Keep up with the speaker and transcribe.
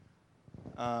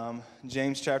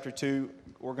James chapter 2.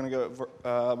 We're going to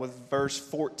go with verse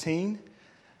 14.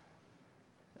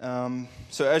 So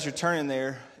as you're turning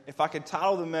there, if I could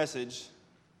title the message,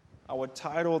 I would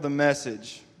title the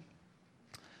message,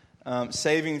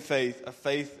 Saving Faith, a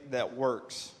Faith That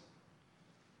Works.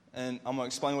 And I'm going to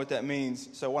explain what that means.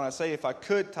 So when I say if I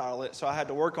could title it, so I had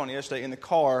to work on it yesterday in the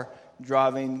car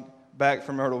driving back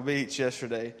from Myrtle Beach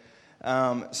yesterday.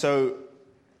 So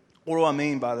what do I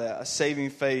mean by that? A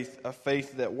saving faith, a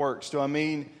faith that works. Do I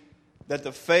mean that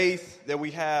the faith that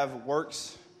we have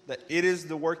works, that it is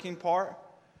the working part?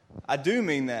 I do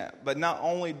mean that. But not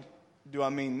only do I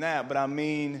mean that, but I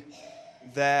mean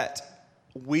that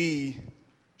we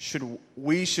should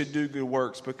do good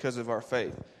works because of our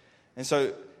faith. And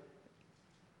so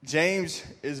James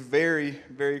is very,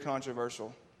 very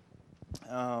controversial.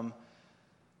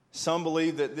 Some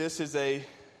believe that this is a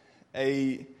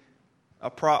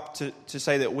prop to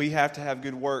say that we have to have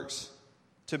good works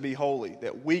to be holy,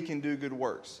 that we can do good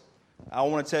works. I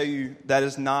want to tell you that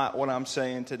is not what I'm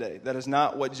saying today. That is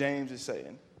not what James is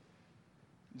saying.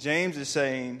 James is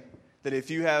saying that if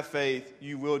you have faith,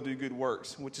 you will do good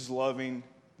works, which is loving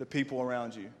the people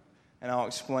around you. And I'll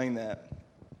explain that.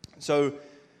 So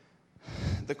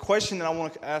the question that I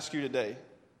want to ask you today,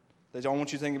 that I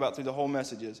want you to think about through the whole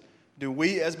message is, do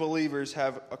we as believers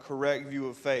have a correct view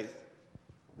of faith?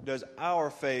 Does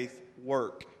our faith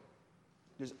work?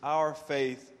 Does our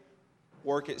faith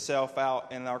work itself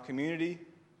out in our community?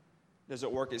 Does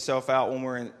it work itself out when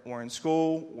we're in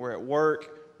school, we're at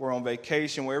work, we're on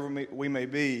vacation, wherever we may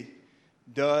be?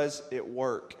 Does it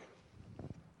work?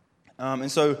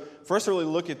 And so for us to really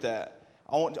look at that,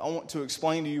 I want to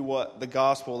explain to you what the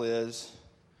gospel is,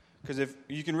 because if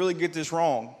you can really get this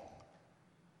wrong,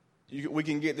 we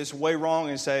can get this way wrong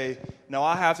and say, no,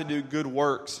 I have to do good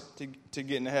works to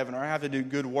get into heaven, or I have to do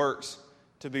good works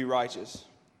to be righteous.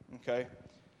 Okay?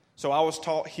 So I was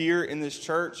taught here in this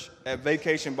church at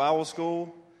Vacation Bible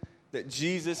School that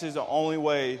Jesus is the only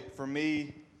way for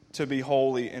me to be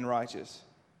holy and righteous.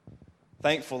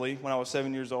 Thankfully, when I was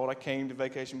 7 years old, I came to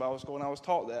Vacation Bible School and I was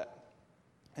taught that.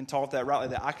 And taught that rightly,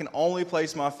 that I can only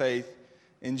place my faith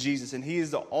in Jesus. And He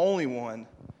is the only one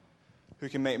who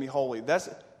can make me holy.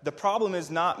 The problem is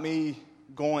not me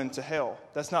going to hell.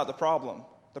 That's not the problem.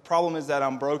 The problem is that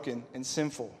I'm broken and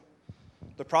sinful.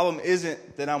 The problem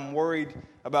isn't that I'm worried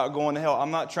about going to hell. I'm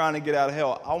not trying to get out of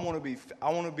hell. I want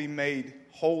to be made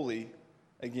holy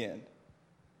again.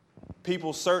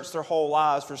 People search their whole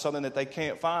lives for something that they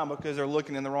can't find because they're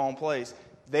looking in the wrong place.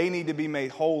 They need to be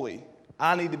made holy.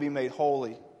 I need to be made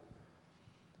holy.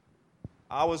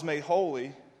 I was made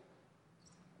holy.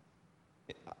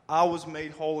 I was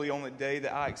made holy on the day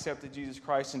that I accepted Jesus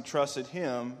Christ and trusted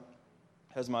Him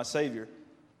as my Savior.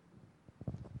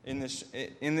 In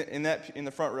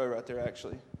the front row right there,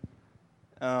 actually.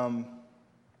 Well,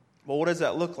 what does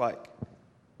that look like?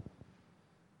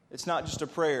 It's not just a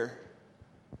prayer.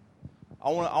 I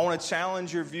want to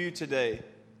challenge your view today.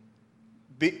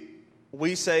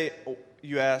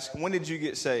 You ask, when did you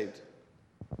get saved?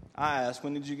 I ask,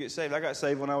 when did you get saved? I got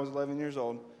saved when I was 11 years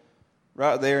old.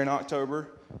 Right there in October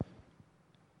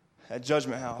at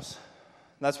Judgment House.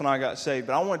 That's when I got saved.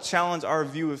 But I want to challenge our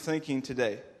view of thinking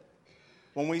today.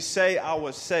 When we say I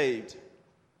was saved,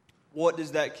 what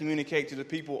does that communicate to the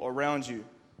people around you?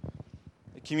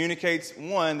 It communicates,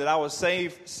 one, that I was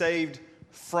saved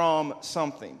from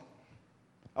something.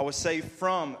 I was saved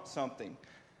from something.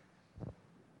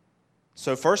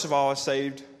 So first of all, I was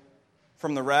saved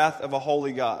from the wrath of a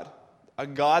holy God. A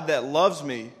God that loves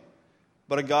me,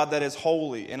 but a God that is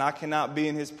holy. And I cannot be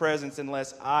in His presence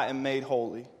unless I am made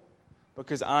holy,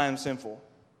 because I am sinful.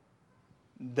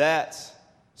 That's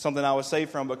something I was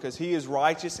saved from, because He is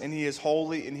righteous and He is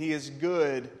holy and He is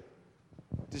good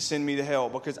to send me to hell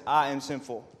because I am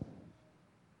sinful.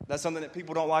 That's something that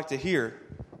people don't like to hear.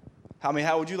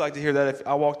 How would you like to hear that if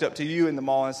I walked up to you in the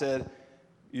mall and said,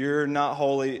 you're not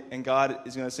holy and God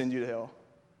is going to send you to hell?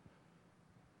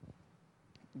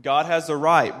 God has the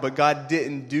right, but God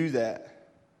didn't do that.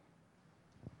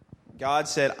 God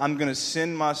said, I'm going to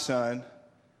send my Son,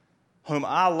 whom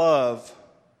I love,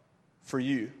 for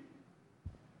you.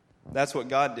 That's what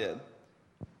God did.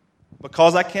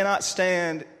 Because I cannot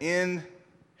stand in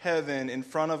heaven, in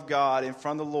front of God, in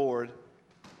front of the Lord,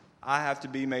 I have to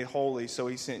be made holy, so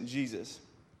He sent Jesus.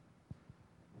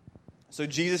 So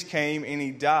Jesus came and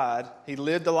He died. He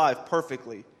lived a life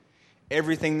perfectly.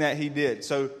 Everything that He did.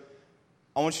 So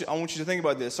I want you to think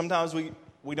about this. Sometimes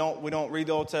we don't read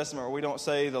the Old Testament, or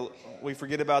we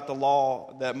forget about the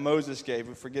law that Moses gave.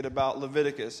 We forget about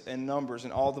Leviticus and Numbers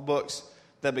and all the books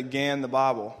that began the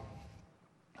Bible.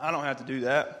 I don't have to do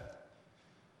that.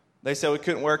 They said we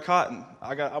couldn't wear cotton.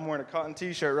 I'm wearing a cotton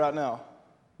t-shirt right now.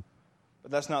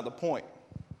 But that's not the point.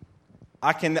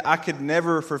 I could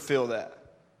never fulfill that.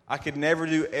 I could never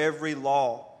do every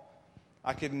law.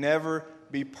 I could never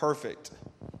be perfect.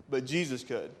 But Jesus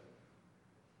could.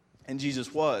 And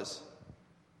Jesus was.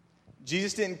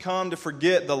 Jesus didn't come to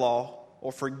forget the law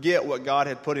or forget what God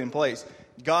had put in place.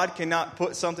 God cannot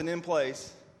put something in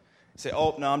place and say,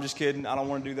 oh, no, I'm just kidding. I don't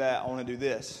want to do that. I want to do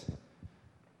this.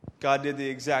 God did the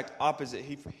exact opposite.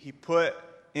 He put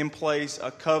in place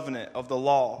a covenant of the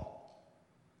law.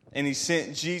 And He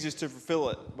sent Jesus to fulfill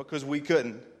it because we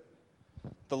couldn't.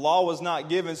 The law was not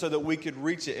given so that we could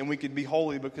reach it and we could be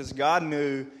holy, because God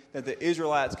knew that the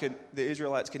Israelites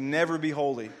could never be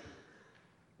holy.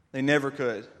 They never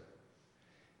could.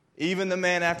 Even the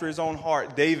man after His own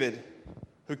heart, David,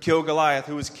 who killed Goliath,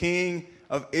 who was king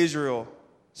of Israel,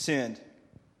 sinned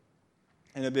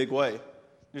in a big way,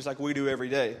 just like we do every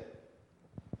day.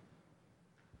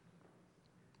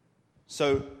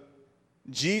 So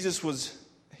Jesus was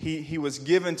he was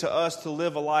given to us to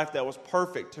live a life that was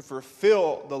perfect, to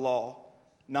fulfill the law,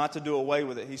 not to do away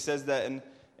with it. He says that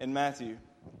in Matthew.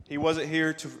 He wasn't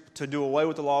here to do away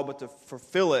with the law, but to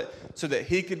fulfill it so that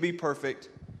He could be perfect,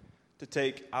 to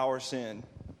take our sin.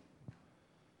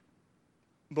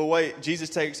 But wait, Jesus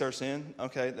takes our sin.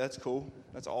 Okay, that's cool.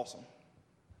 That's awesome.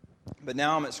 But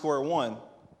now I'm at square one.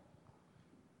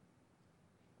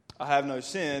 I have no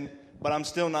sin, but I'm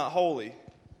still not holy.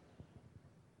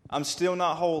 I'm still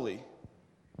not holy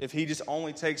if He just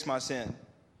only takes my sin.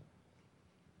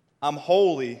 I'm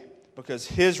holy because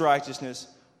His righteousness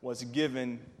was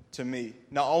given to me.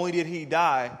 Not only did He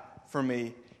die for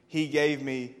me, He gave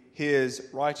me His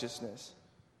righteousness.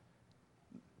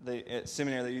 At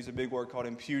seminary, they use a big word called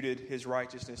imputed His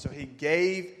righteousness. So He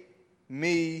gave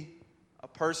me, a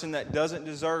person that doesn't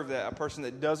deserve that, a person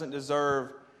that doesn't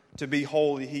deserve to be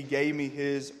holy, He gave me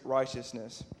His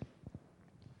righteousness.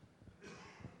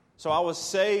 So I was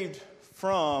saved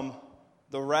from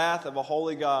the wrath of a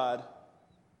holy God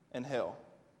and hell.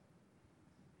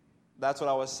 That's what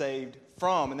I was saved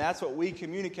from. And that's what we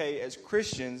communicate as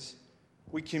Christians.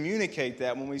 We communicate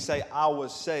that when we say, I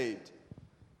was saved.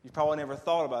 You probably never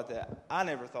thought about that. I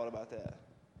never thought about that.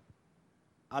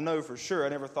 I know for sure I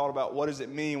never thought about what does it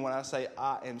mean when I say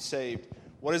I am saved.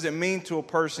 What does it mean to a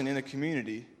person in a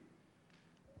community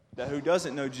that who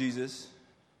doesn't know Jesus?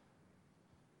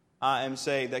 I am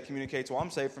saved. That communicates, well,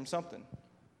 I'm saved from something.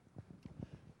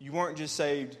 You weren't just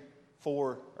saved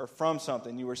for or from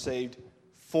something. You were saved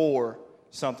for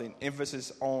something.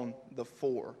 Emphasis on the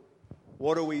for.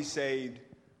 What are we saved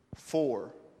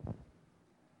for?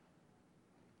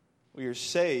 We are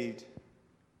saved.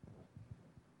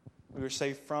 We were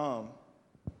saved from,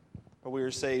 but we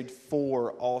were saved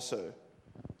for also.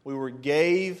 We were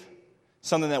gave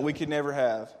something that we could never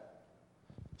have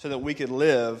so that we could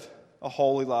live a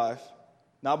holy life.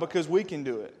 Not because we can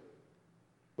do it,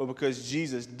 but because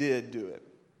Jesus did do it.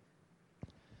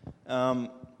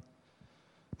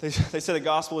 They say the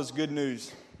gospel is good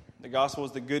news. The gospel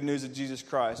is the good news of Jesus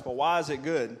Christ. But why is it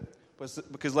good?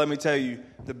 Because let me tell you,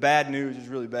 the bad news is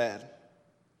really bad.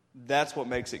 That's what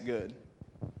makes it good.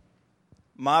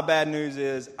 My bad news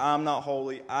is I'm not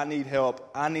holy. I need help.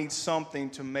 I need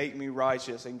something to make me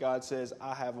righteous. And God says,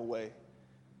 I have a way.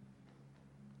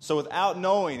 So without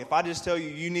knowing, if I just tell you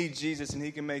you need Jesus and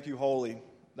He can make you holy,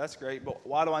 that's great. But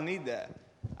why do I need that?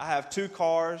 I have 2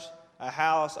 cars, a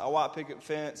house, a white picket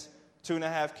fence,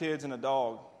 2.5 kids, and a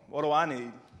dog. What do I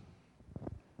need?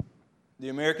 The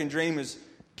American dream is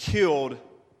killed,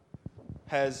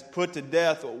 has put to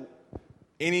death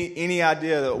any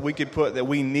idea that we could put that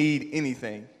we need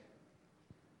anything.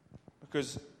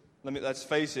 Because let's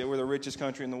face it, we're the richest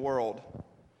country in the world.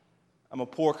 I'm a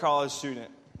poor college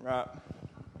student, right?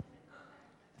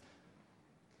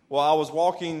 Well, I was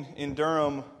walking in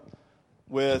Durham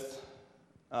with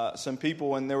some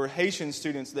people, and there were Haitian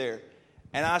students there.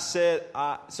 And I said,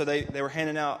 so they were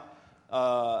handing out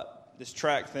this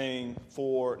track thing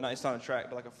it's not a track,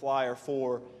 but like a flyer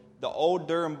for the old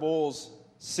Durham Bulls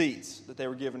seats that they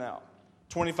were giving out.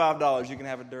 $25, you can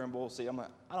have a Durham Bulls seat. I'm like,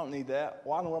 I don't need that.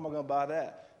 Why in the world am I going to buy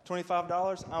that?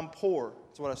 $25? I'm poor.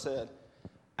 That's what I said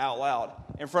out loud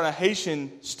in front of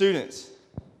Haitian students.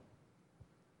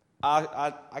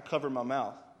 I covered my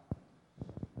mouth.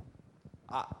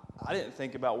 I didn't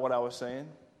think about what I was saying.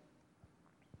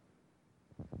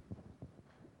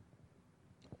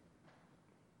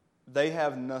 They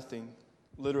have nothing,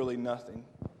 literally nothing.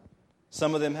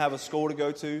 Some of them have a school to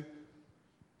go to.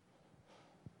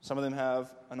 Some of them have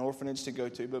an orphanage to go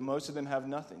to, but most of them have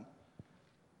nothing.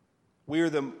 We are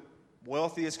the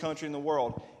wealthiest country in the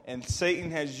world, and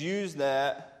Satan has used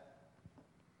that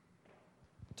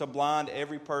to blind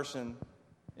every person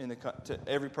to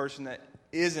every person that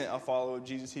isn't a follower of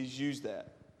Jesus. He's used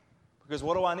that. Because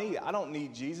what do I need? I don't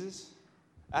need Jesus.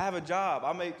 I have a job.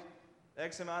 I make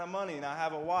X amount of money, and I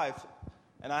have a wife,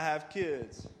 and I have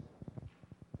kids.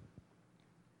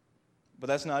 But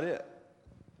that's not it.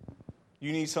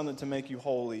 You need something to make you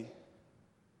holy.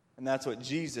 And that's what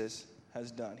Jesus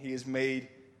has done. He has made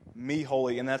me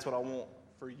holy, and that's what I want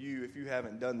for you if you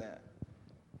haven't done that.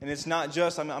 And it's not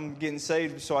just I'm getting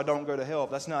saved so I don't go to hell.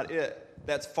 That's not it.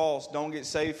 That's false. Don't get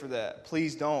saved for that.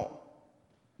 Please don't.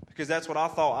 Because that's what I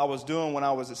thought I was doing when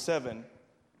I was 7.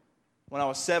 When I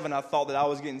was 7, I thought that I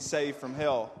was getting saved from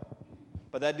hell.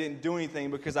 But that didn't do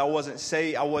anything because I wasn't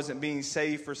saved. I wasn't being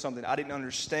saved for something. I didn't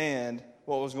understand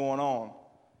what was going on.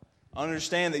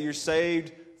 Understand that you're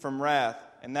saved from wrath,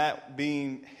 and that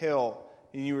being hell.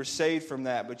 And you were saved from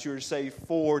that, but you were saved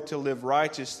to live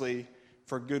righteously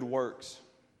for good works.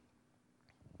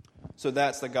 So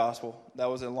that's the gospel. That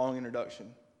was a long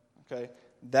introduction. Okay?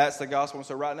 That's the gospel.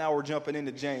 So right now we're jumping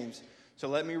into James. So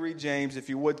let me read James. If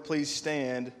you would please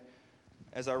stand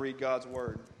as I read God's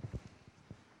word.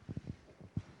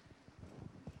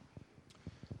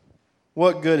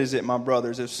 What good is it, my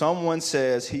brothers, if someone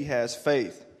says he has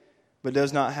faith but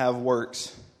does not have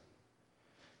works?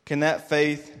 Can that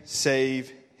faith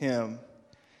save him?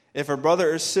 If a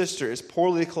brother or sister is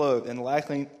poorly clothed and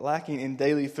lacking in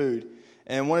daily food,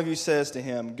 and one of you says to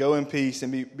him, "Go in peace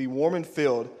and be warm and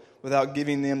filled," without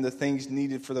giving them the things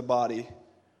needed for the body,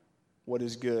 what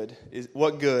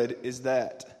good is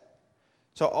that?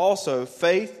 So also,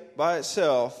 faith by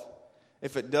itself,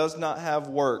 if it does not have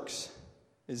works,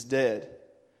 is dead.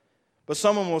 But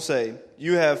someone will say,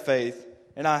 "You have faith,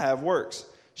 and I have works.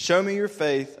 Show me your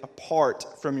faith apart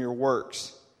from your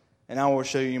works, and I will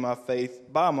show you my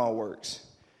faith by my works.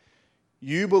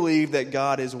 You believe that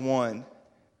God is one.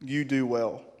 You do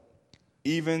well.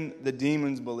 Even the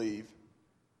demons believe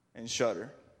and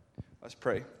shudder." Let's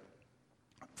pray.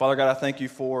 Father God, I thank you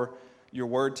for your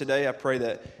word today. I pray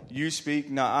that you speak,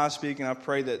 not I speak, and I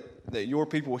pray that your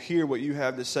people hear what you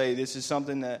have to say. This is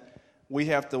something that we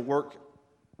have to work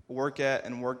at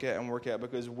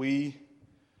because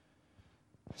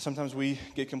sometimes we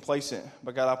get complacent.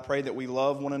 But God, I pray that we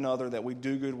love one another, that we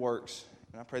do good works.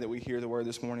 And I pray that we hear the word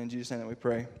this morning. In Jesus' name that we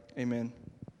pray. Amen.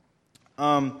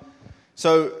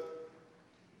 So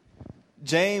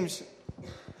James,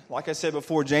 like I said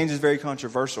before, James is very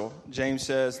controversial. James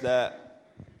says that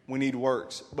we need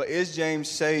works. But is James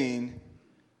saying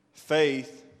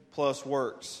faith plus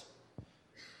works?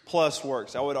 Plus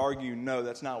works. I would argue no,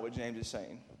 that's not what James is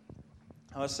saying.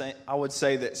 I would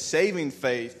say that saving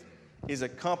faith is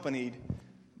accompanied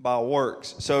by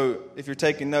works. So if you're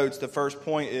taking notes, the first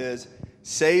point is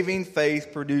saving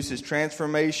faith produces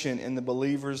transformation in the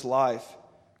believer's life,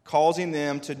 causing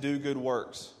them to do good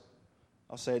works.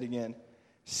 I'll say it again.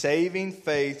 Saving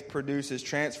faith produces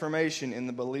transformation in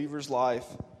the believer's life,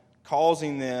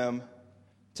 causing them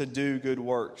to do good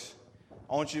works.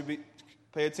 I want you to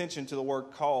pay attention to the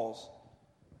word cause.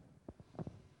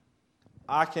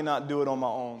 I cannot do it on my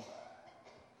own.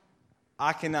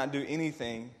 I cannot do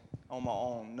anything on my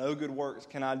own. No good works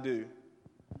can I do.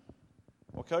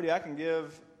 Well, Cody, I can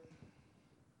give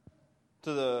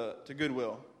to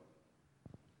Goodwill.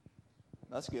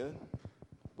 That's good.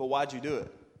 But why'd you do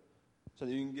it? So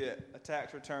that you can get a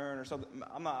tax return or something?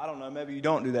 I don't know. Maybe you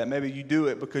don't do that. Maybe you do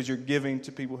it because you're giving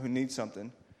to people who need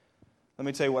something. Let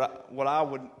me tell you what I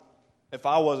would, if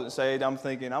I wasn't saved, I'm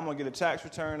thinking, I'm going to get a tax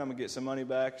return, I'm going to get some money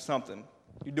back, something.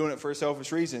 You're doing it for a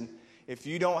selfish reason. If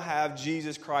you don't have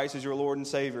Jesus Christ as your Lord and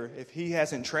Savior, if He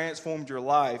hasn't transformed your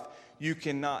life, you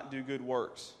cannot do good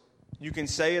works. You can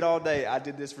say it all day, I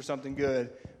did this for something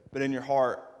good, but in your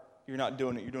heart, you're not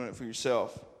doing it. You're doing it for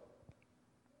yourself.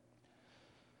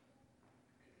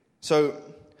 So,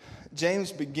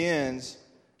 James begins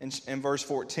in verse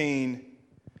 14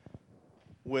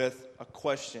 with a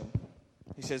question.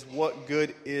 He says, what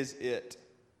good is it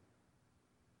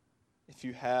if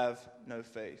you have no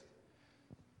faith?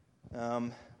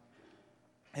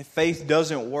 If faith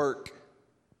doesn't work,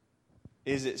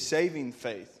 is it saving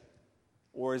faith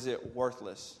or is it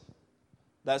worthless?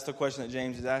 That's the question that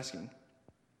James is asking.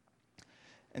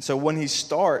 And so when he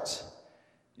starts,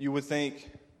 you would think,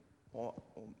 well,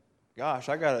 gosh,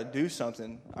 I got to do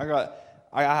something.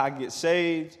 I get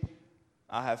saved.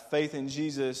 I have faith in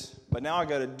Jesus, but now I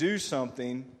got to do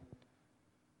something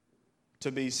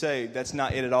to be saved. That's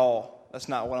not it at all. That's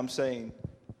not what I'm saying.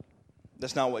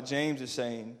 That's not what James is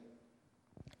saying.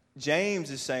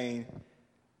 James is saying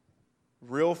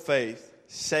real faith,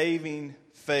 saving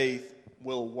faith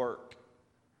will work.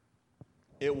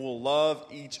 It will love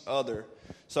each other.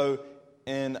 So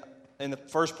in in the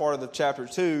first part of the chapter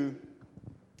 2,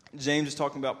 James is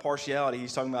talking about partiality.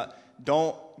 He's talking about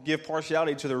don't give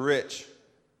partiality to the rich,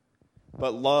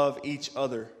 but love each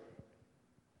other.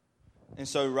 And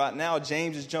so right now,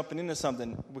 James is jumping into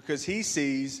something because he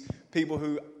sees people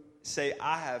who say,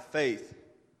 I have faith.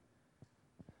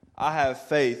 I have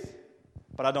faith,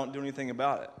 but I don't do anything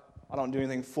about it. I don't do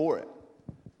anything for it.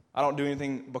 I don't do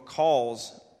anything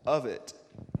because of it.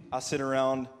 I sit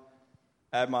around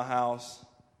at my house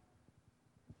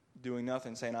doing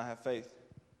nothing, saying I have faith.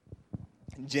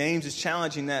 James is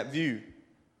challenging that view.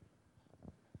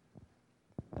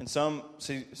 And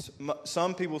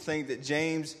some people think that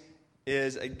James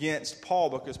is against Paul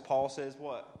because Paul says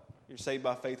what? You're saved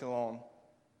by faith alone.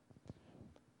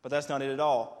 But that's not it at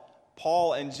all.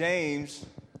 Paul and James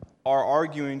are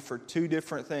arguing for two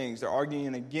different things. They're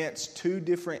arguing against two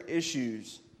different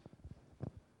issues.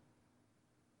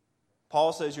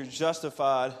 Paul says you're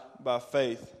justified by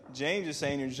faith. James is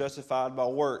saying you're justified by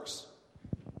works.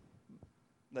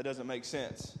 That doesn't make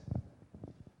sense.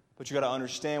 But you got to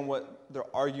understand what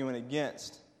they're arguing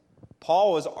against.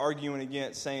 Paul is arguing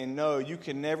against saying, no, you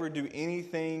can never do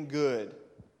anything good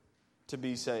to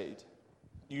be saved.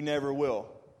 You never will.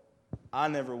 I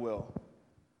never will.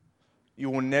 You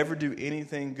will never do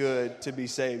anything good to be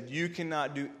saved. You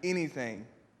cannot do anything.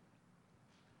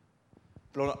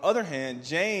 But on the other hand,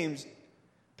 James,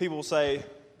 people say,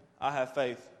 I have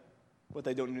faith, but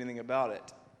they don't do anything about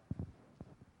it.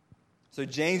 So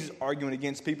James is arguing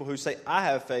against people who say, I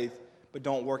have faith, but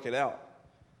don't work it out.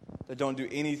 They don't do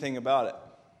anything about it.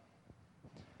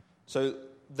 So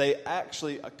they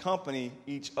actually accompany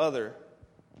each other.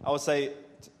 I would say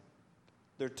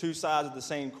they're two sides of the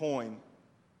same coin.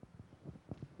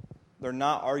 They're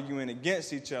not arguing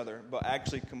against each other, but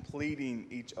actually completing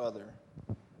each other.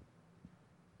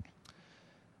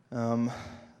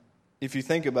 If you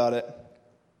think about it,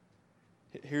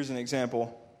 here's an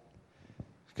example.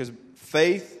 Because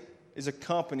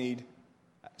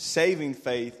saving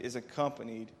faith is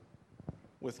accompanied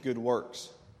with good works.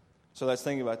 So let's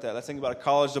think about that. Let's think about a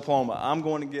college diploma. I'm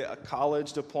going to get a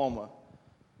college diploma,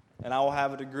 and I will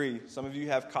have a degree. Some of you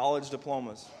have college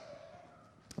diplomas.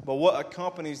 But what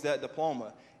accompanies that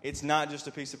diploma? It's not just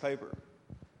a piece of paper.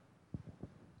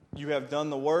 You have done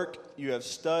the work. You have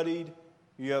studied.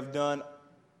 You have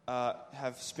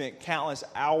spent countless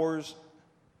hours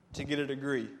to get a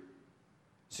degree.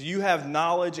 So you have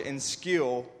knowledge and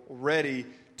skill ready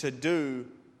to do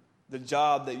the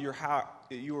job that you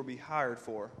will be hired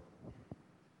for.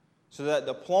 So that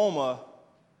diploma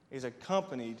is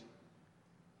accompanied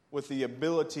with the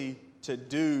ability to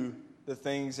do the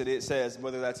things that it says,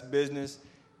 whether that's business,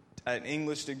 an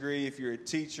English degree, if you're a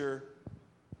teacher,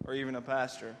 or even a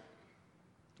pastor.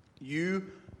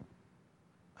 You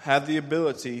have the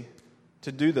ability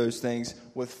to do those things.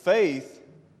 With faith,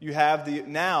 you have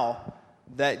now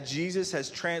that Jesus has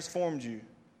transformed you.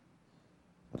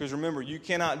 Because remember, you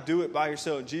cannot do it by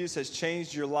yourself. Jesus has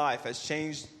changed your life, has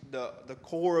changed the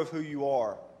core of who you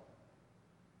are.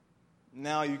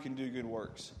 Now you can do good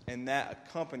works, and that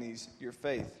accompanies your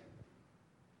faith.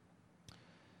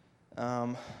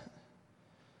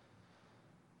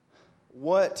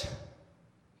 What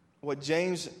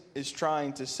James is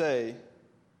trying to say,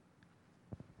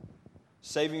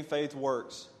 saving faith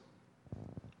works.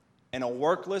 And a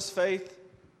workless faith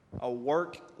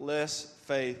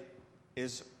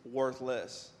is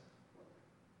worthless.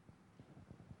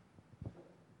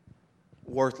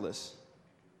 Worthless.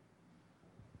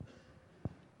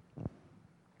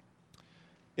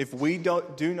 If we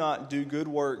do not do good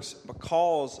works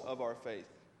because of our faith,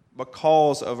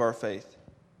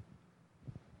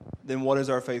 then what is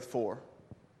our faith for?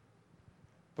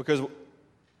 Because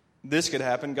this could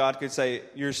happen. God could say,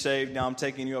 you're saved, now I'm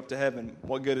taking you up to heaven.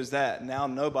 What good is that? Now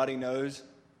nobody knows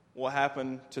what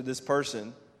happened to this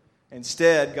person.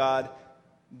 Instead,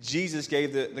 Jesus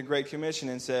gave the Great Commission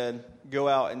and said, go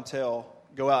out and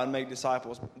make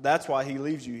disciples. That's why he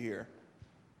leaves you here.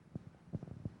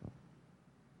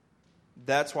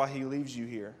 That's why he leaves you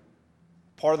here.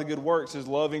 Part of the good works is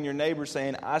loving your neighbor,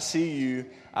 saying, I see you.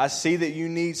 I see that you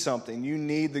need something. You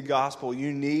need the gospel.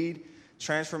 You need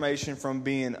transformation from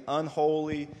being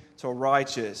unholy to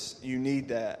righteous. You need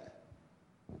that.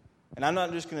 And I'm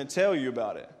not just going to tell you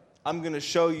about it. I'm going to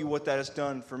show you what that has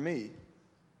done for me.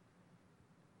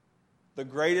 The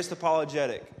greatest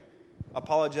apologetics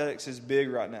is big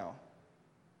right now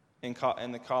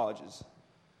in the colleges.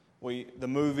 The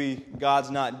movie God's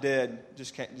Not Dead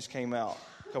just came out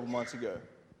a couple months ago.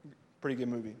 Pretty good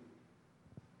movie.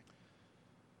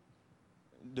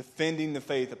 defending the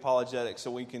faith apologetics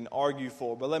so we can argue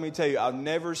for. But let me tell you, I've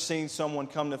never seen someone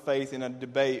come to faith in a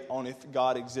debate on if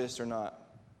God exists or not.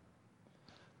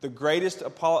 The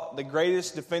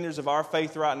greatest defenders of our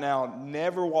faith right now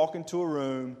never walk into a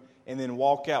room and then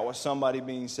walk out with somebody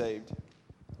being saved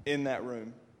in that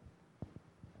room.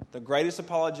 The greatest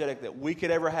apologetic that we could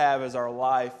ever have is our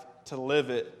life to live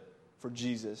it for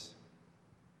Jesus.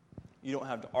 You don't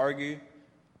have to argue.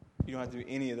 You don't have to do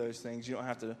any of those things. You don't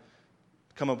have to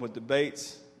come up with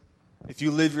debates. If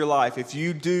you live your life, if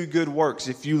you do good works,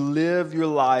 if you live your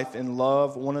life and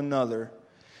love one another,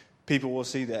 people will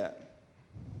see that.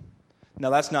 Now,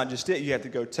 that's not just it. You have to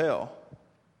go tell.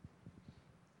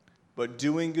 But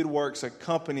doing good works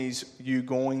accompanies you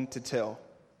going to tell.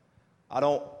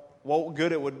 What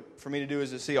good it would for me to do is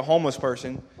to see a homeless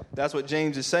person. That's what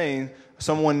James is saying.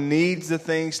 Someone needs the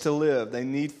things to live. They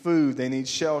need food. They need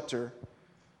shelter.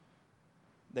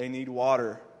 They need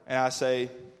water. And I say,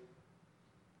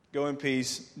 go in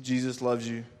peace. Jesus loves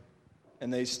you.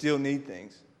 And they still need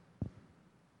things.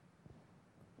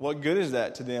 What good is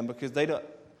that to them? Because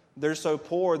they're so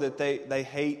poor that they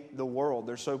hate the world.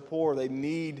 They're so poor, they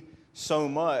need so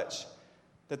much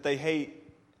that they hate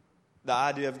the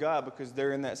idea of God because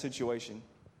they're in that situation.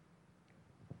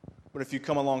 But if you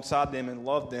come alongside them and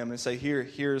love them and say,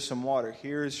 here's some water,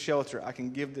 here's shelter, I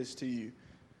can give this to you.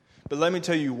 But let me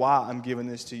tell you why I'm giving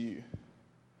this to you.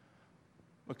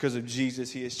 Because of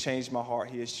Jesus, He has changed my heart.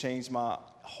 He has changed my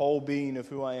whole being of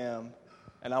who I am.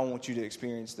 And I want you to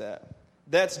experience that.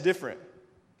 That's different.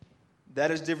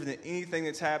 That is different than anything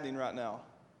that's happening right now.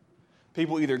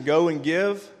 People either go and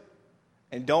give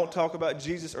and don't talk about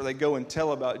Jesus, or they go and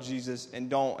tell about Jesus and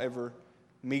don't ever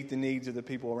meet the needs of the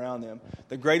people around them.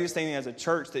 The greatest thing as a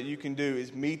church that you can do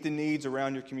is meet the needs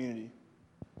around your community.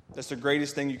 That's the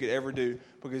greatest thing you could ever do,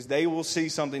 because they will see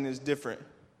something that's different.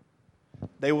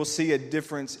 They will see a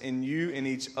difference in you and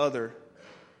each other.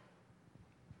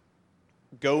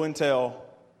 Go and tell,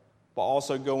 but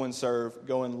also go and serve.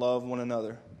 Go and love one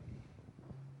another.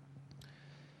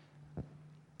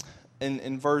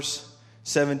 In verse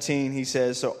 17, he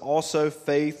says, so also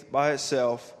faith by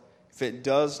itself, if it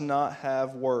does not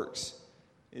have works,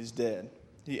 is dead.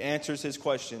 He answers his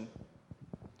question.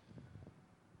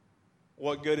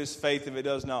 What good is faith if it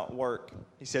does not work?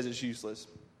 He says it's useless.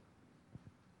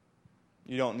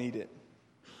 You don't need it.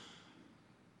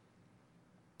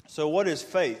 So what is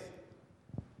faith?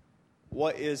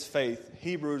 What is faith?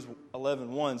 Hebrews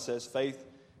 11:1 says faith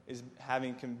is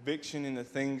having conviction in the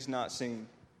things not seen.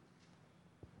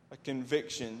 A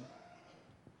conviction.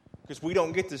 Because we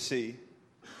don't get to see.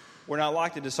 We're not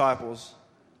like the disciples.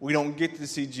 We don't get to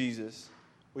see Jesus.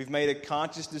 We've made a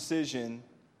conscious decision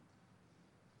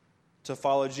to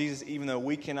follow Jesus even though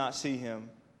we cannot see Him.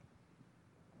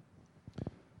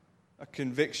 A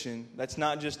conviction. That's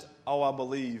not just, oh, I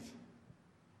believe.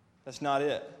 That's not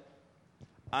it.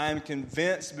 I am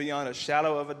convinced beyond a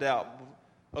shadow of a doubt.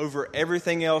 Over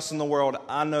everything else in the world,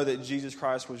 I know that Jesus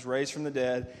Christ was raised from the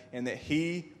dead and that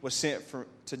He was sent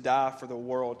to die for the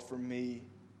world, for me.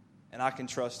 And I can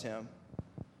trust Him.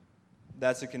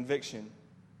 That's a conviction.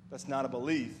 That's not a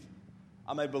belief.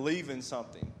 I may believe in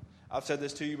something. I've said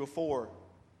this to you before.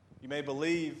 I might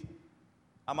believe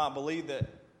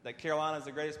that Carolina is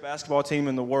the greatest basketball team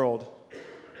in the world.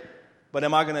 But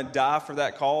am I going to die for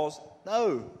that cause?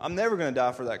 No, I'm never going to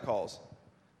die for that cause.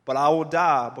 But I will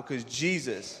die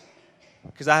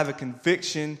because I have a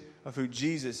conviction of who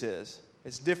Jesus is.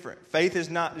 It's different. Faith is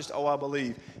not just, oh, I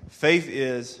believe. Faith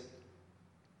is,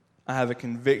 I have a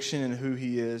conviction in who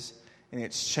He is, and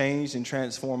it's changed and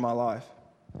transformed my life.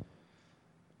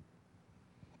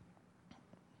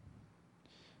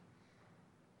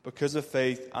 Because of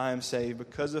faith, I am saved.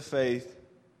 Because of faith,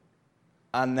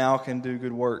 I now can do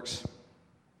good works.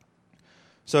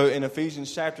 So in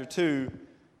Ephesians chapter 2,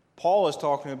 Paul is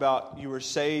talking about you were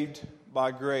saved by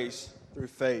grace through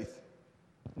faith,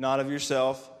 not of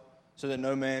yourself, so that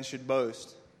no man should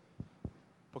boast.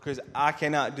 Because I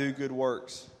cannot do good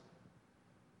works.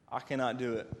 I cannot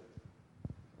do it.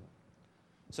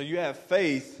 So you have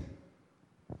faith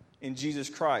in Jesus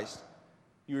Christ.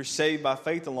 You are saved by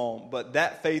faith alone, but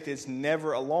that faith is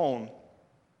never alone.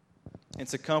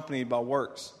 It's accompanied by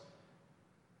works.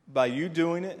 By you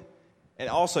doing it, and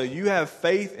also you have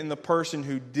faith in the person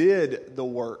who did the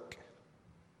work.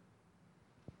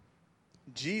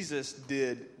 Jesus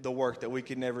did the work that we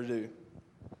could never do.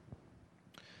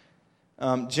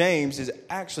 James is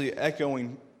actually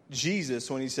echoing Jesus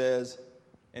when he says,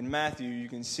 in Matthew, you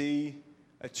can see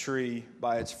a tree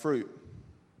by its fruit.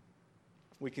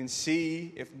 We can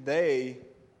see if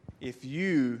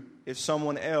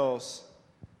someone else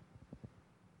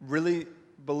really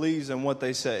believes in what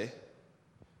they say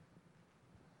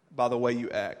by the way you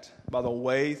act, by the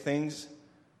way you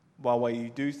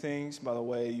do things, by the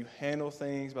way you handle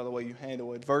things, by the way you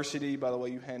handle adversity, by the way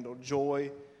you handle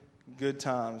joy, good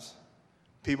times.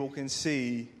 People can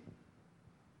see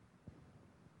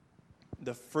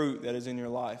the fruit that is in your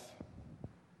life.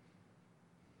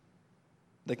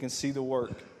 They can see the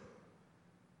work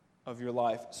of your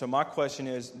life. So my question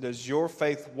is, does your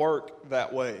faith work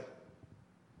that way?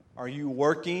 Are you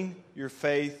working your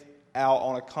faith out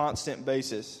on a constant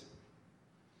basis?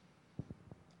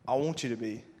 I want you to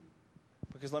be.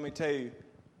 Because let me tell you,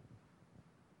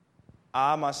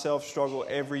 I myself struggle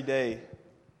every day.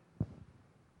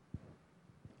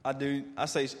 I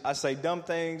say dumb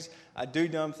things, I do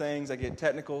dumb things, I get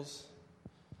technicals.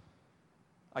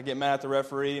 I get mad at the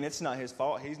referee, and it's not his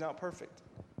fault. He's not perfect.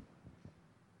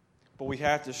 But we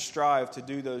have to strive to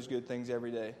do those good things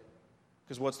every day.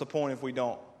 Because what's the point if we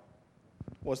don't?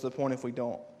 What's the point if we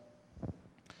don't?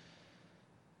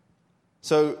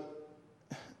 So,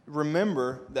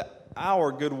 remember that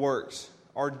our good works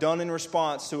are done in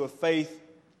response to a faith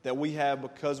that we have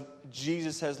because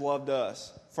Jesus has loved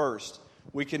us first.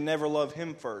 We can never love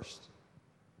Him first.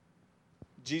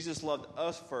 Jesus loved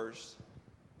us first.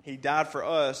 He died for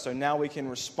us, so now we can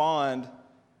respond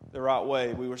the right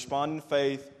way. We respond in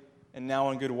faith and now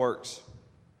in good works.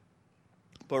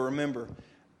 But remember,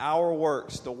 our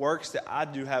works, the works that I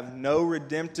do, have no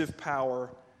redemptive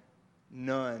power,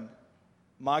 none.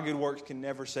 My good works can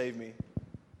never save me.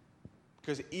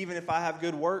 Because even if I have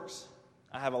good works,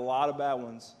 I have a lot of bad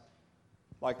ones.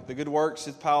 Like the good works,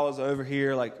 his pile is over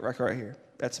here, like right here.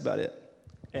 That's about it.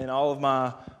 And all of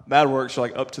my bad works are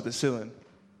like up to the ceiling.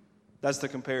 That's the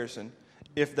comparison.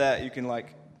 If that, you can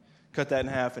like cut that in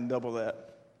half and double that.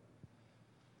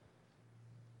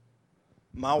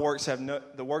 My works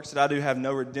the works that I do have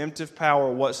no redemptive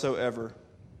power whatsoever.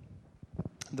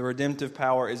 The redemptive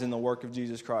power is in the work of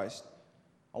Jesus Christ.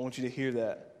 I want you to hear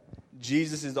that.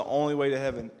 Jesus is the only way to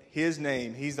heaven. His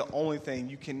name, He's the only thing.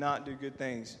 You cannot do good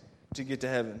things to get to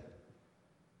heaven.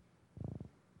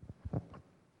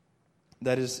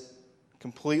 That is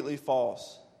completely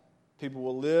false. People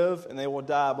will live and they will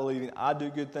die believing I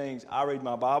do good things. I read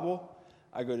my Bible.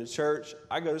 I go to church.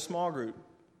 I go to small group.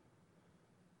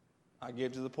 I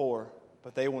give to the poor.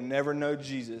 But they will never know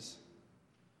Jesus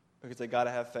because they got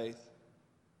to have faith.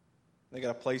 They got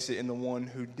to place it in the one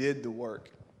who did the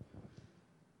work.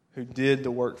 Who did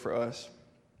the work for us.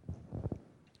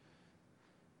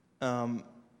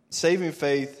 Saving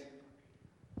faith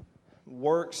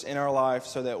works in our life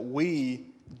so that we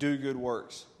do good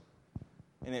works.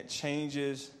 And it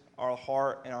changes our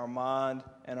heart and our mind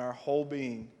and our whole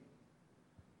being.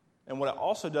 And what it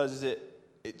also does is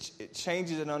it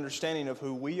changes an understanding of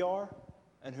who we are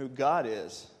and who God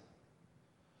is.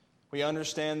 We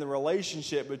understand the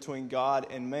relationship between God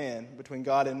and man,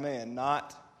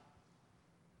 not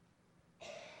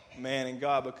man and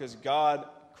God, because God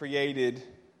created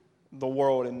the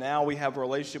world and now we have a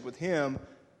relationship with Him,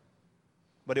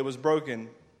 but it was broken.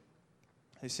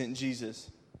 He sent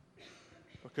Jesus.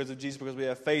 Because of Jesus, because we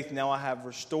have faith, now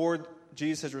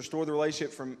Jesus has restored the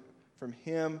relationship from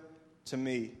Him to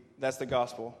me. That's the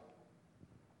gospel.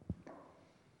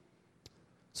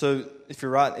 So if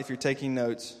you're taking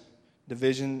notes,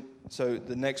 so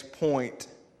the next point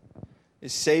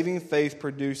is saving faith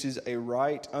produces a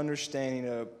right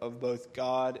understanding of both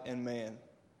God and man.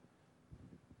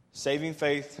 Saving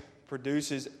faith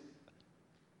produces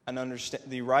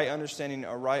a right understanding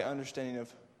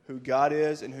of who God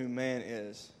is and who man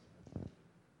is.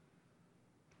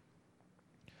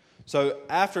 So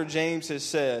after James has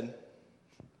said,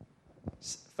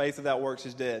 faith without works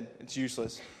is dead, it's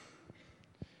useless,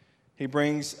 he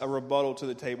brings a rebuttal to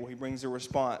the table. He brings a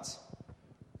response.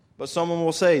 But someone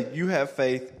will say, you have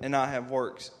faith and I have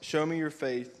works. Show me your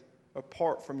faith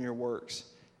apart from your works,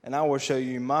 and I will show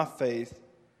you my faith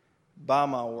by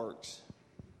my works.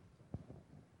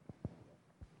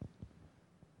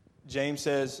 James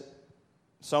is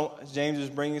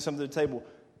bringing something to the table.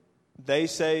 They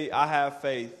say, I have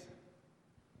faith,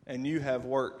 and you have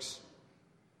works.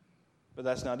 But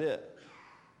that's not it.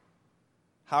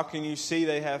 How can you see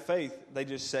they have faith? They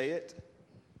just say it.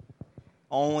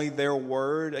 Only their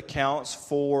word accounts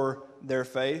for their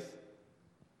faith.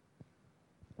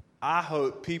 I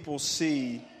hope people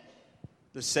see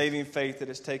the saving faith that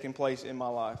has taken place in my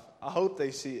life. I hope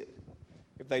they see it.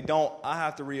 If they don't, I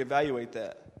have to reevaluate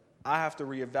that. I have to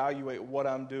reevaluate what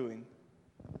I'm doing,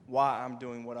 why I'm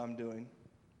doing what I'm doing.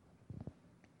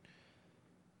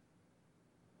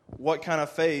 What kind of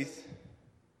faith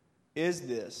is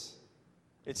this?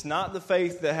 It's not the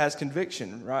faith that has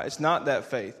conviction, right? It's not that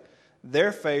faith.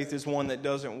 their faith is one that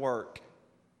doesn't work.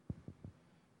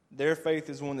 Their faith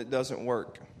is one that doesn't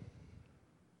work.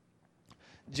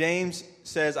 James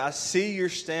says, I see your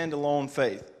standalone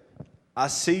faith. I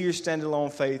see your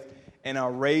standalone faith, and I'll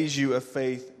raise you a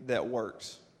faith that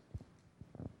works.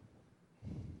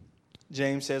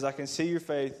 James says, I can see your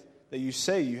faith that you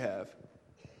say you have,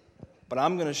 but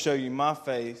I'm going to show you my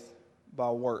faith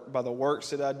by the works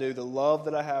that I do, the love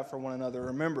that I have for one another.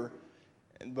 Remember,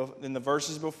 in the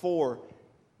verses before,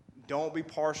 don't be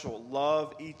partial.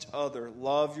 Love each other.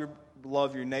 Love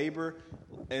your neighbor,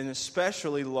 and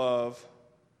especially love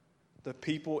the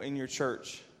people in your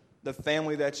church, the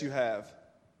family that you have.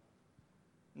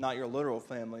 Not your literal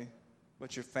family,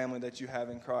 but your family that you have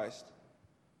in Christ.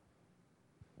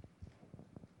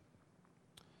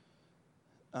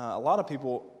 A lot of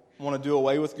people want to do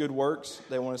away with good works.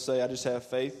 They want to say, I just have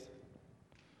faith.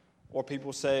 Or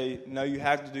people say, no, you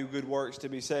have to do good works to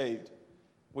be saved.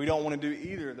 We don't want to do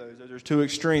either of those. There's two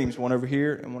extremes, one over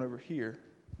here and one over here.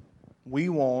 We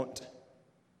want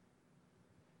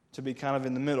to be kind of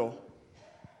in the middle.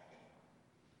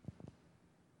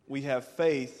 We have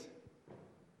faith,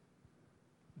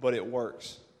 but it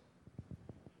works.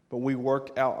 But we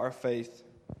work out our faith.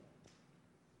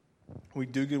 We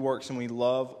do good works and we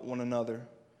love one another.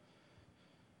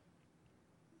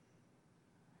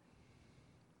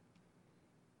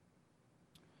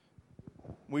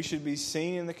 We should be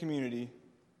seen in the community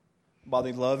by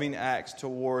the loving acts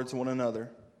towards one another.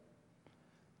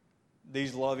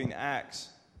 These loving acts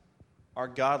are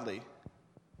godly.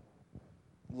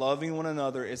 Loving one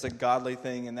another is a godly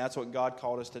thing, and that's what God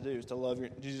called us to do, is to love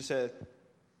Jesus said,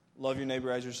 love your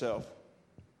neighbor as yourself.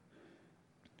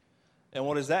 And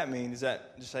what does that mean? Does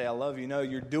that just say, I love you? No,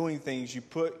 you're doing things. You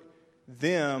put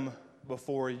them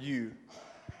before you.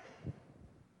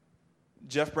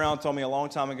 Jeff Brown told me a long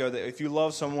time ago that if you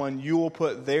love someone, you will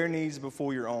put their needs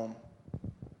before your own.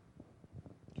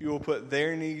 You will put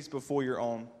their needs before your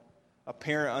own. A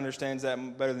parent understands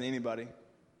that better than anybody.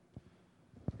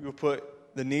 You will put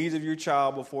the needs of your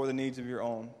child before the needs of your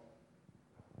own.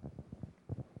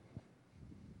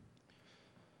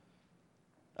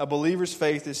 A believer's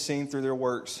faith is seen through their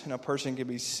works, and a person can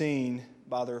be seen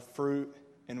by their fruit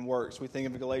and works. We think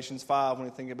of Galatians 5 when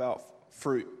we think about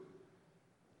fruit.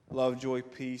 Love, joy,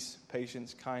 peace,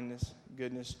 patience, kindness,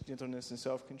 goodness, gentleness, and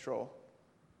self-control.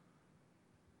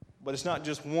 But it's not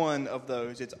just one of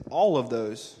those. It's all of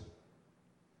those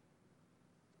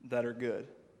that are good.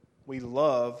 We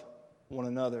love one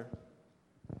another.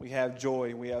 We have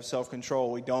joy. We have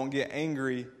self-control. We don't get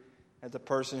angry at the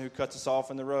person who cuts us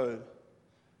off in the road.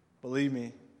 Believe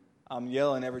me, I'm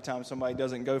yelling every time somebody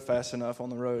doesn't go fast enough on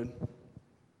the road.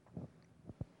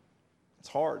 It's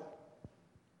hard.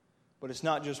 But it's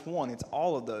not just one. It's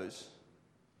all of those.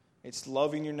 It's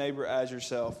loving your neighbor as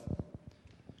yourself.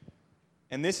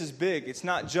 And this is big. It's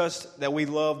not just that we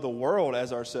love the world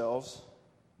as ourselves.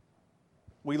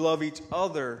 We love each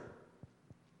other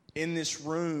in this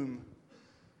room,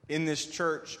 in this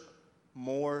church,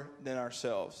 more than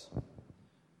ourselves.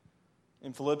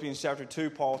 In Philippians chapter 2,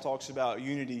 Paul talks about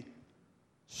unity,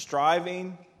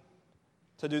 striving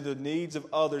to do the needs of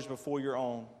others before your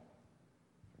own.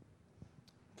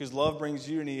 Because love brings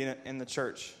unity in the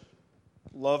church.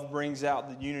 Love brings out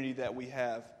the unity that we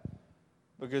have.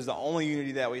 Because the only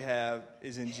unity that we have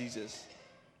is in Jesus.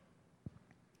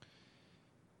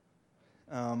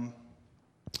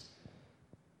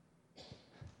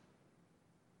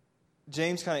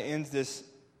 James kind of ends this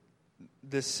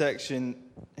section,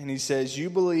 and he says,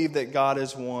 you believe that God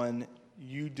is one,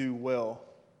 you do well.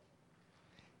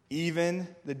 Even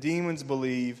the demons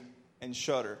believe and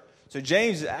shudder. So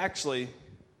James is actually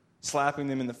slapping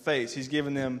them in the face. He's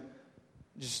giving them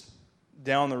just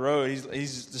down the road.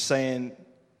 He's just saying,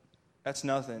 that's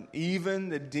nothing. Even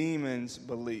the demons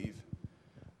believe.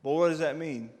 But what does that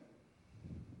mean?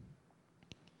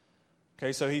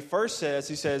 Okay, so he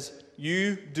says,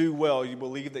 you do well. You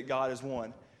believe that God is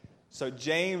one. So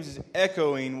James is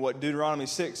echoing what Deuteronomy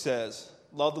 6 says.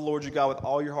 Love the Lord your God with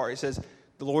all your heart. He says,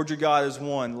 the Lord your God is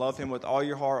one. Love him with all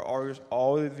your heart,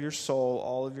 all of your soul,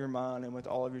 all of your mind, and with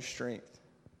all of your strength.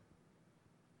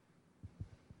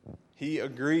 He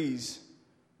agrees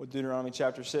with Deuteronomy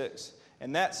chapter 6.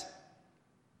 And that's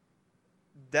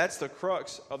the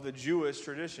crux of the Jewish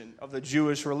tradition, of the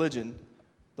Jewish religion.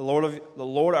 The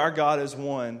Lord our God is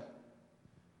one.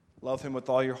 Love him with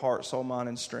all your heart, soul, mind,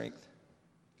 and strength.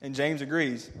 And James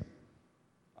agrees.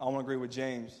 I want to agree with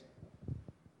James.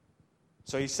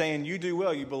 So he's saying, you do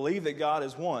well. You believe that God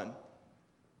is one.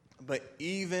 But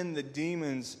even the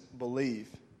demons believe,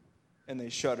 and they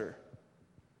shudder.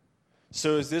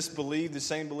 So is this believe the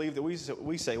same belief that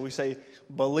we say? We say,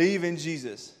 believe in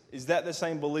Jesus. Is that the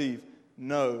same belief?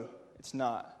 No, it's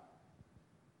not.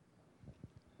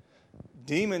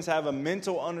 Demons have a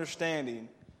mental understanding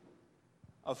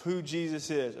of who Jesus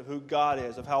is, of who God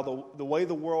is, of how the way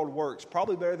the world works,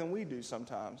 probably better than we do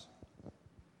sometimes.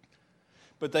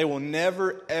 But they will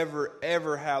never, ever,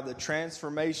 ever have the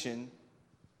transformation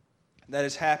that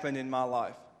has happened in my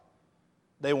life.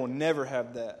 They will never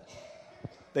have that.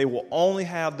 They will only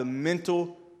have the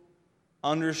mental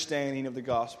understanding of the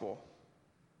gospel.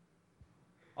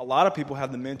 A lot of people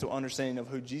have the mental understanding of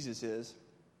who Jesus is.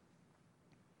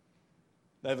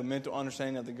 They have a mental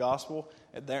understanding of the gospel,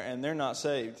 and they're not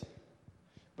saved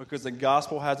because the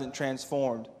gospel hasn't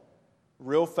transformed.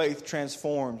 Real faith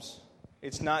transforms.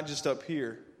 It's not just up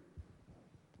here.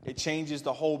 It changes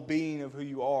the whole being of who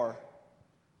you are.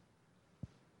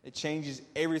 It changes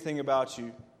everything about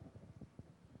you.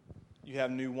 You have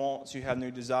new wants, you have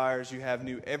new desires, you have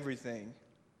new everything.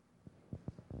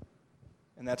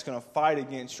 And that's going to fight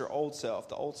against your old self.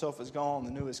 The old self is gone,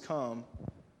 the new has come.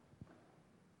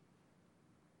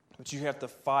 But you have to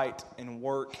fight and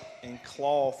work and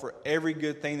claw for every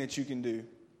good thing that you can do.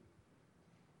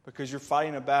 Because you're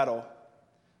fighting a battle.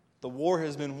 The war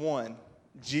has been won.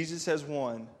 Jesus has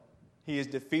won. He has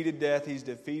defeated death. He's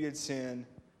defeated sin.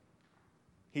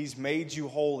 He's made you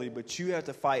holy. But you have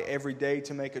to fight every day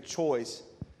to make a choice,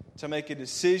 to make a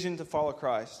decision to follow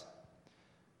Christ.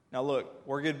 Now look,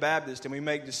 we're good Baptists and we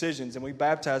make decisions and we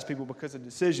baptize people because of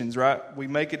decisions, right? We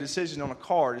make a decision on a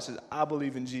card. It says, I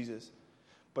believe in Jesus.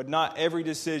 But not every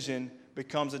decision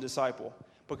becomes a disciple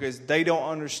because they don't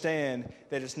understand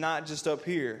that it's not just up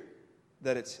here,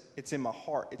 that it's in my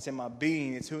heart, it's in my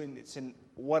being, it's in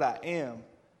what I am.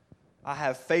 I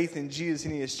have faith in Jesus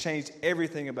and He has changed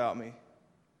everything about me.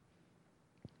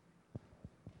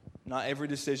 Not every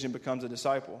decision becomes a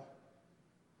disciple.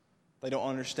 They don't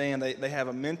understand. They have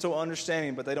a mental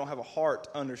understanding, but they don't have a heart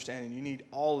understanding. You need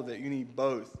all of it. You need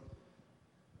both.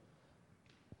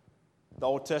 The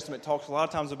Old Testament talks a lot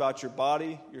of times about your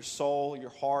body, your soul,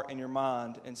 your heart, and your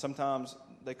mind, and sometimes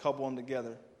they couple them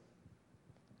together.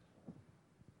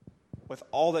 With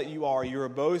all that you are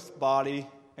both body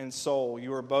and soul.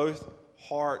 You are both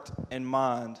heart and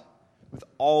mind. With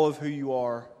all of who you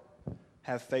are,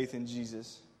 have faith in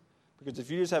Jesus. Because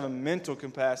if you just have a mental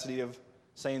capacity of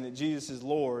saying that Jesus is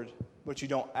Lord, but you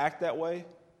don't act that way,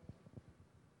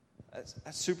 that's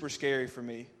super scary for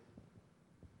me.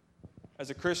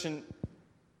 As a Christian,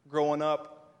 growing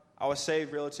up, I was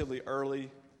saved relatively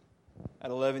early, at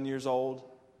 11 years old.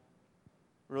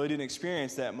 Really didn't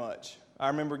experience that much. I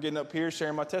remember getting up here,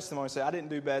 sharing my testimony, and saying, I didn't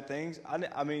do bad things. I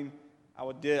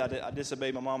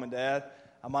disobeyed my mom and dad.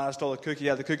 I might have stole a cookie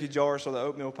out of the cookie jar, stole the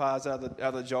oatmeal pies out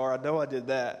of the jar. I know I did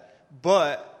that.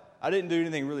 But I didn't do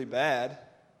anything really bad.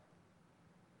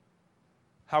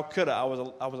 How could I? I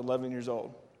was 11 years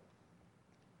old.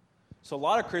 So a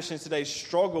lot of Christians today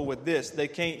struggle with this. They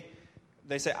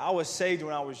say, I was saved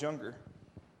when I was younger.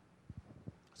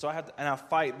 So I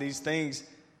fight these things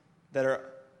that are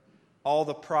all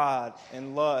the pride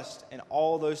and lust and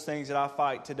all those things that I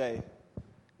fight today.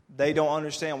 They don't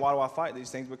understand why do I fight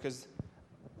these things because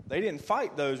they didn't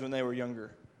fight those when they were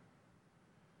younger.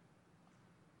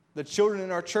 The children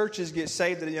in our churches get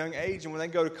saved at a young age, and when they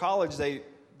go to college, they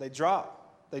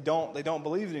drop. They don't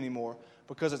believe it anymore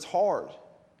because it's hard.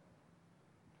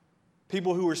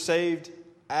 People who are saved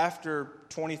after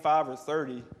 25 or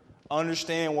 30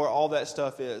 understand where all that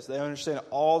stuff is. They understand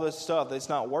all this stuff. It's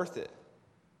not worth it.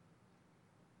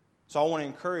 So I want to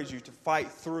encourage you to fight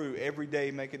through every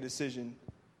day, make a decision.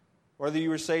 Whether you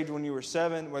were saved when you were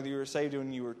 7, whether you were saved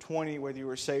when you were 20, whether you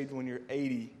were saved when you're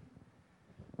 80.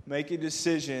 Make a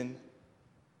decision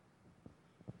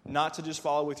not to just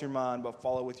follow with your mind, but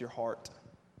follow with your heart.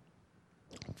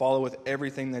 Follow with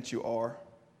everything that you are.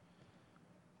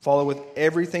 Follow with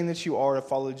everything that you are to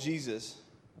follow Jesus.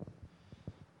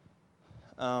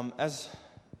 As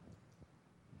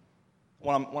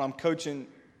when I'm coaching,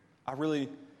 I really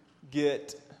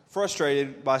get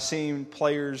frustrated by seeing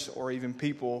players or even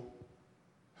people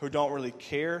who don't really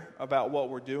care about what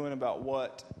we're doing, about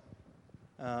what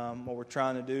we're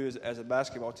trying to do as a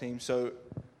basketball team. So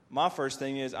my first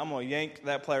thing is I'm going to yank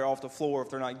that player off the floor if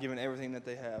they're not giving everything that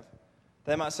they have.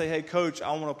 They might say, hey, coach,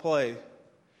 I want to play.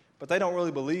 But they don't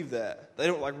really believe that. They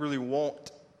don't really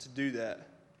want to do that.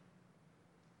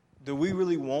 Do we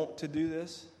really want to do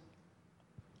this?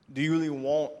 Do you really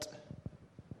want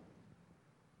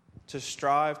to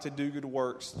strive to do good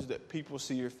works so that people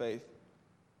see your faith?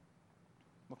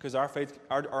 Because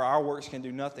our works can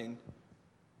do nothing.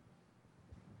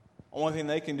 Only thing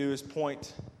they can do is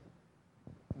point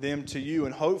them to you,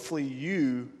 and hopefully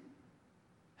you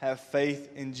have faith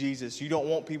in Jesus. You don't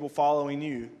want people following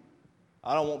you.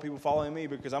 I don't want people following me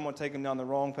because I'm going to take them down the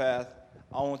wrong path.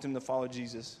 I want them to follow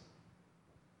Jesus.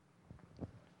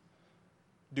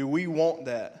 Do we want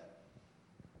that?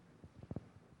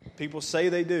 People say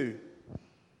they do.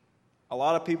 A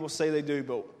lot of people say they do,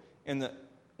 but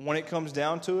when it comes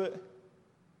down to it,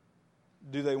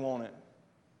 do they want it?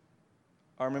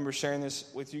 I remember sharing this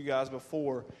with you guys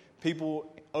before.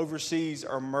 People overseas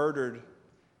are murdered.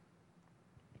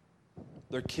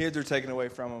 Their kids are taken away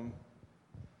from them.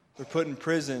 They're put in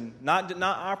prison. Not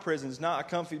our prisons, not a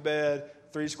comfy bed,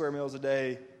 3 square meals a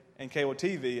day, and cable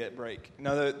TV at break.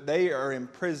 No, they are in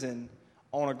prison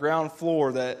on a ground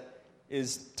floor that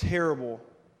is terrible.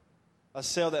 A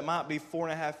cell that might be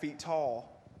 4.5 feet tall.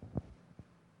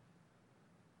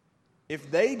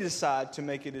 If they decide to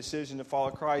make a decision to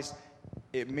follow Christ,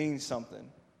 it means something.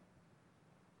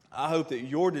 I hope that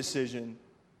your decision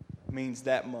means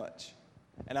that much.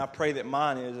 And I pray that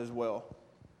mine is as well.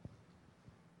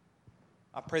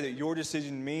 I pray that your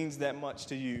decision means that much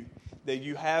to you. That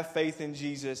you have faith in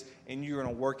Jesus and you're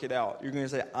going to work it out. You're going to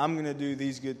say, I'm going to do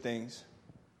these good things.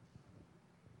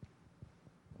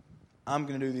 I'm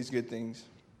going to do these good things.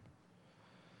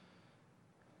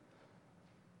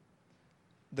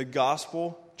 The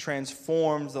gospel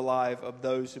transforms the life of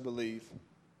those who believe.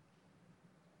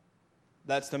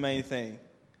 That's the main thing.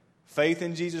 Faith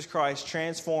in Jesus Christ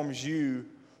transforms you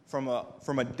from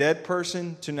a dead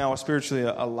person to now a spiritually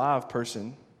alive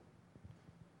person.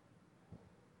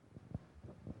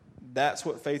 That's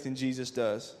what faith in Jesus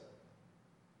does.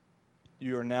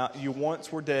 You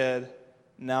once were dead,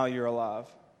 now you're alive.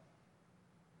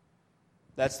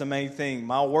 That's the main thing.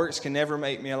 My works can never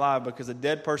make me alive because a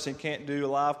dead person can't do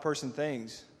alive person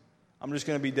things. I'm just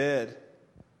going to be dead.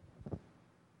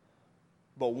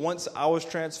 But once I was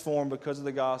transformed because of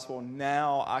the gospel,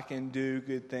 now I can do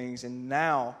good things. And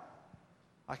now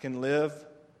I can live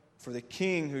for the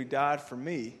King who died for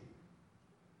me.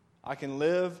 I can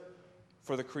live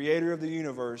for the Creator of the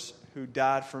universe who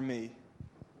died for me.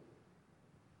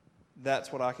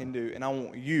 That's what I can do. And I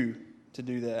want you to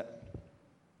do that.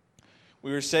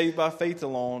 We were saved by faith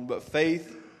alone, but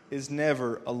faith is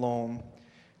never alone.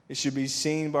 It should be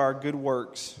seen by our good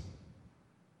works.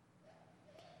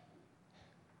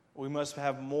 We must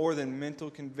have more than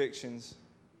mental convictions.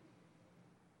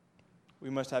 We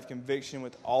must have conviction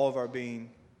with all of our being.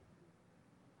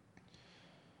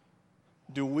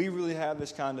 Do we really have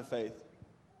this kind of faith?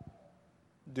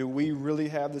 Do we really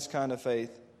have this kind of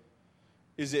faith?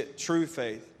 Is it true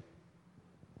faith?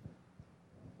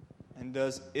 And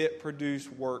does it produce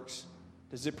works?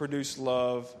 Does it produce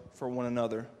love for one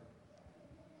another?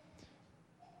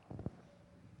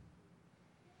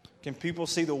 Can people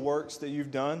see the works that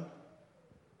you've done?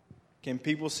 Can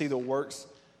people see the works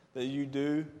that you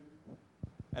do?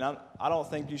 And I don't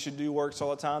think you should do works all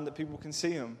the time that people can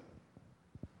see them.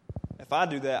 If I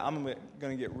do that, I'm going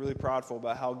to get really prideful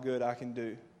about how good I can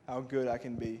do, how good I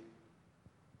can be.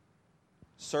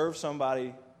 Serve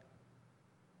somebody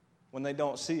when they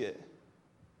don't see it.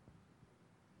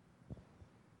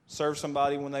 Serve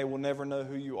somebody when they will never know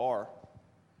who you are.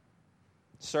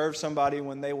 Serve somebody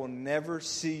when they will never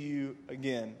see you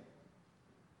again.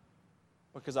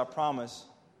 Because I promise,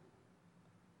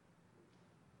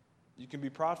 you can be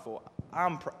prideful.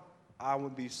 I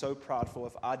would be so prideful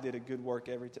if I did a good work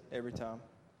every time.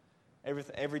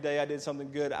 Every day I did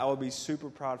something good, I would be super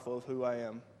prideful of who I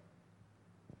am.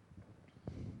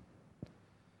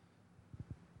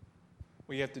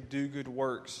 We have to do good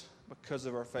works because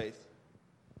of our faith.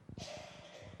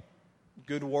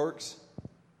 Good works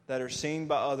that are seen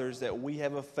by others that we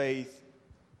have a faith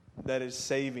that is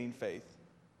saving faith.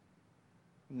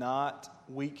 Not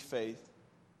weak faith,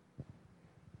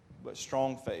 but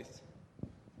strong faith.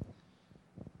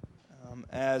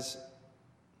 As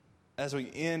we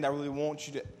end, I really want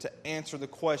you to answer the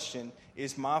question,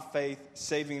 is my faith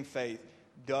saving faith?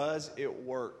 Does it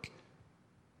work?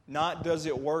 Not does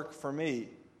it work for me.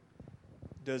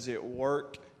 Does it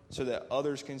work so that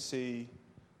others can see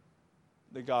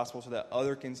the gospel, so that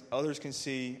others can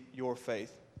see your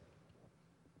faith?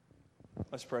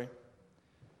 Let's pray.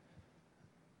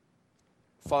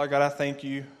 Father God, I thank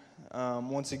you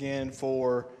once again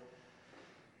for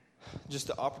just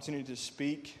the opportunity to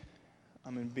speak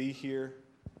and be here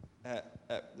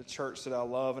at the church that I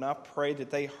love. And I pray that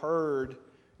they heard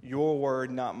your word,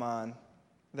 not mine.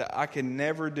 That I can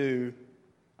never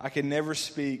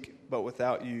speak but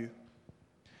without you.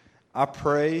 I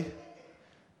pray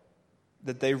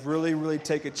that they really, really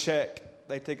take a check.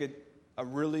 They take a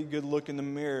really good look in the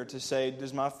mirror to say,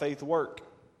 does my faith work?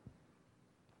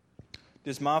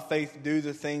 Does my faith do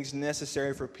the things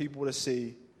necessary for people to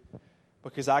see?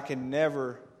 Because I can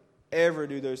never, ever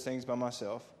do those things by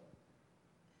myself.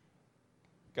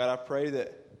 God, I pray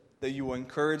that you will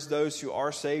encourage those who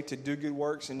are saved to do good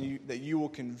works, and that you will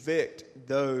convict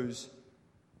those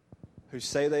who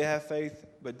say they have faith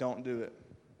but don't do it.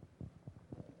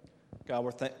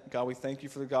 God, we thank you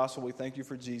for the gospel. We thank you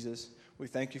for Jesus. We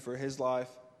thank you for his life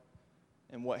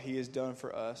and what he has done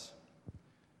for us.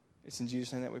 It's in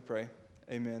Jesus' name that we pray.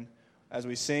 Amen. As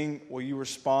we sing, will you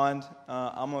respond?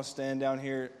 I'm going to stand down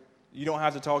here. You don't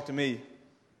have to talk to me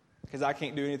because I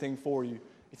can't do anything for you.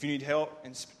 If you need help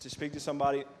and to speak to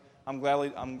somebody, I'm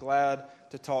glad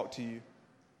to talk to you.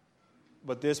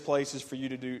 But this place is for you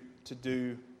to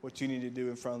do what you need to do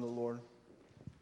in front of the Lord.